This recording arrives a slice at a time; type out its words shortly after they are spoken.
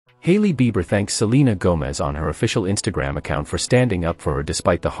Hailey Bieber thanks Selena Gomez on her official Instagram account for standing up for her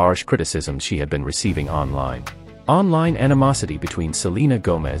despite the harsh criticisms she had been receiving online. Online animosity between Selena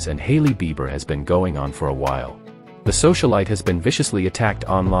Gomez and Hailey Bieber has been going on for a while. The socialite has been viciously attacked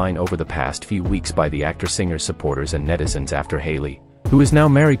online over the past few weeks by the actor-singer's supporters and netizens after Hailey, who is now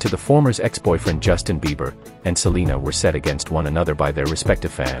married to the former's ex-boyfriend Justin Bieber, and Selena were set against one another by their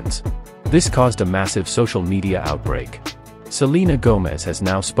respective fans. This caused a massive social media outbreak. Selena Gomez has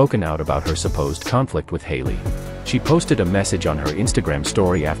now spoken out about her supposed conflict with Hailey. She posted a message on her Instagram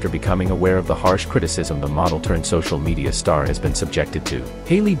story after becoming aware of the harsh criticism the model-turned-social media star has been subjected to.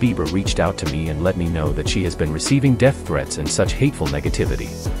 Hailey Bieber reached out to me and let me know that she has been receiving death threats and such hateful negativity.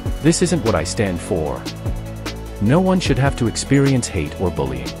 This isn't what I stand for. No one should have to experience hate or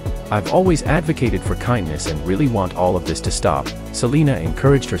bullying. I've always advocated for kindness and really want all of this to stop, Selena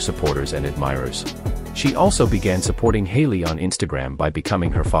encouraged her supporters and admirers. She also began supporting Hailey on Instagram by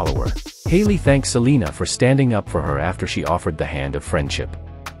becoming her follower. Hailey thanks Selena for standing up for her after she offered the hand of friendship.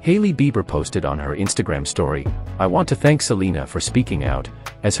 Hailey Bieber posted on her Instagram story, "I want to thank Selena for speaking out,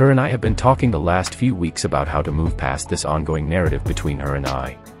 as her and I have been talking the last few weeks about how to move past this ongoing narrative between her and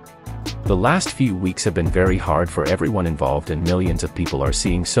I. The last few weeks have been very hard for everyone involved and millions of people are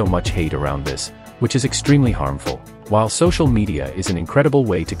seeing so much hate around this, which is extremely harmful. While social media is an incredible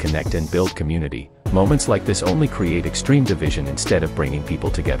way to connect and build community, moments like this only create extreme division instead of bringing people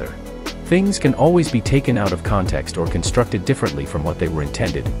together. Things can always be taken out of context or constructed differently from what they were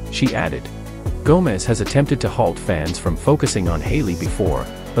intended," she added. Gomez has attempted to halt fans from focusing on Hailey before,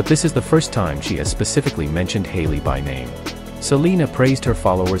 but this is the first time she has specifically mentioned Hailey by name. Selena praised her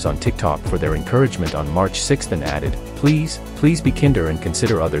followers on TikTok for their encouragement on March 6 and added, Please be kinder and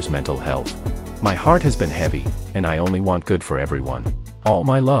consider others' mental health. My heart has been heavy, and I only want good for everyone. All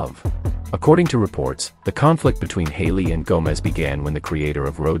my love." According to reports, the conflict between Hailey and Gomez began when the creator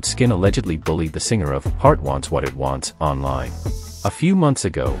of Road Skin allegedly bullied the singer of Heart Wants What It Wants online. A few months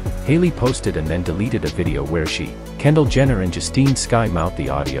ago, Hailey posted and then deleted a video where she, Kendall Jenner and Justine Skye mouthed the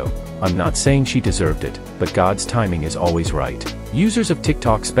audio, "I'm not saying she deserved it, but God's timing is always right." Users of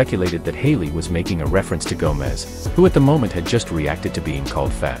TikTok speculated that Hailey was making a reference to Gomez, who at the moment had just reacted to being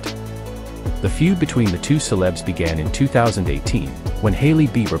called fat. The feud between the two celebs began in 2018, when Hailey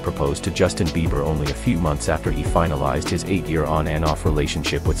Bieber proposed to Justin Bieber only a few months after he finalized his 8-year on-and-off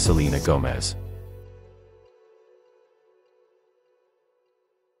relationship with Selena Gomez.